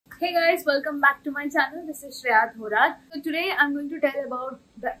Hey guys, welcome back to my channel. This is Shreya Thorat. So today I'm going to tell about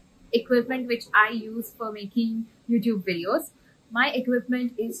the equipment which I use for making YouTube videos. My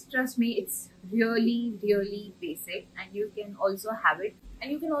equipment is, trust me, it's really basic and you can also have it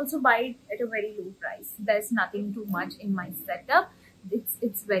and you can also buy it at a very low price. There's nothing too much in my setup.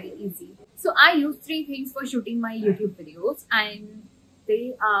 It's very easy. So I use three things for shooting my YouTube videos and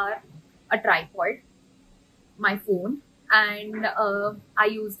they are a tripod, my phone, and I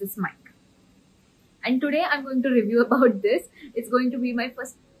use this mic. And today I'm going to review about this. It's going to be my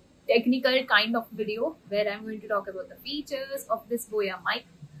first technical kind of video where I'm going to talk about the features of this Boya mic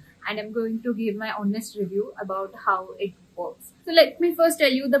and I'm going to give my honest review about how it works. So let me first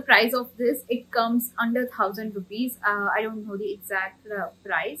tell you the price of this. It comes under 1,000 rupees. I don't know the exact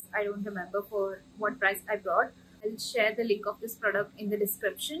price. I don't remember for what price I bought. I'll share the link of this product in the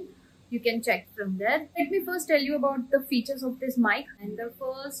description. You can check from there. Let me first tell you about the features of this mic. And the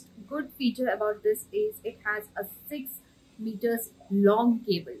first good feature about this is it has a 6 meters long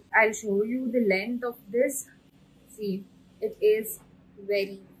cable. I'll show you the length of this. See, it is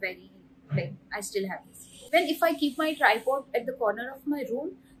very big. I still have this. Then if I keep my tripod at the corner of my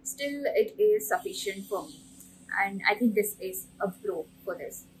room, still it is sufficient for me. And I think this is a pro for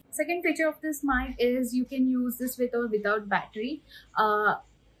this. Second feature of this mic is you can use this with or without battery.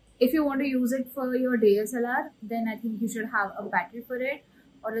 If you want to use it for your DSLR, then I think you should have a battery for it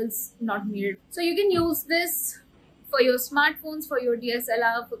or else not needed. So you can use this for your smartphones, for your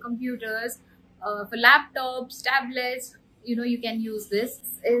DSLR, for computers, for laptops, tablets. You know, you can use this.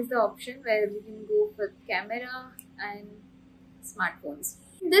 This is the option where you can go for camera and smartphones.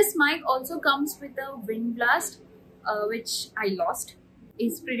 This mic also comes with a wind blast, which I lost.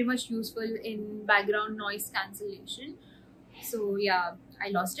 It's pretty much useful in background noise cancellation. So yeah, I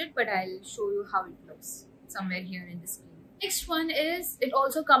lost it, but I'll show you how it looks somewhere here in the screen. Next one is it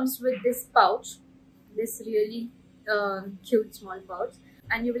also comes with this pouch, this really cute small pouch,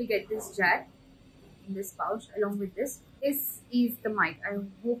 and you will get this jack in this pouch along with this. This is the mic. I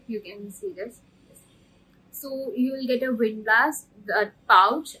hope you can see this. So you will get a wind blast, the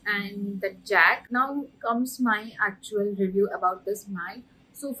pouch, and the jack. Now comes my actual review about this mic.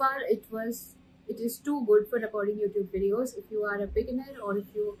 So far it is too good for recording YouTube videos. If you are a beginner or if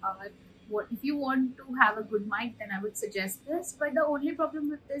you want to have a good mic, then I would suggest this. But the only problem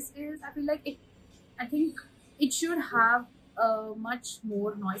with this is I feel like I think it should have a much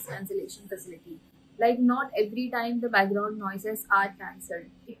more noise cancellation facility. Like not every time the background noises are cancelled.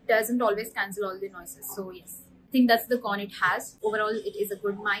 It doesn't always cancel all the noises. So yes, I think that's the con it has. Overall, it is a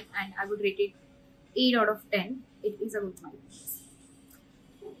good mic and I would rate it 8 out of 10. It is a good mic.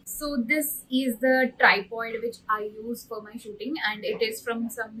 So this is the tripod which I use for my shooting and it is from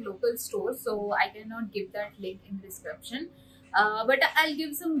some local store, so I cannot give that link in the description. But I'll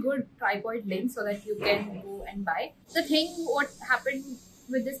give some good tripod links so that you can go and buy. The thing what happened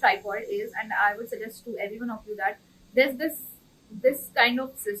with this tripod is, and I would suggest to every one of you that there's this kind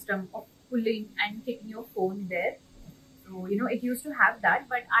of system of pulling and taking your phone there. So you know it used to have that,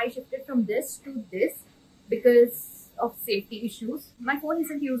 but I shifted from this to this because of safety issues. My phone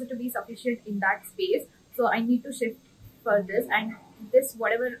isn't used to be sufficient in that space, so I need to shift for this. And this,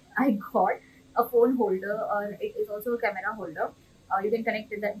 whatever I got, a phone holder or it is also a camera holder. You can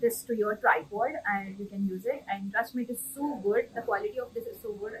connect this to your tripod and you can use it. And trust me, it is so good. The quality of this is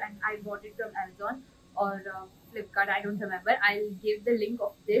so good, and I bought it from Amazon or Flipkart. I don't remember. I'll give the link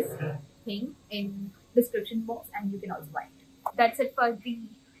of this thing in description box, and you can also buy it. That's it for the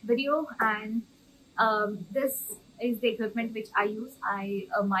video, and this is the equipment which I use.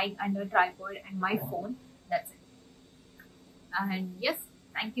 A mic and a tripod and my phone. That's it. And yes,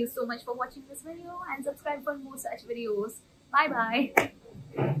 thank you so much for watching this video and subscribe for more such videos. Bye bye.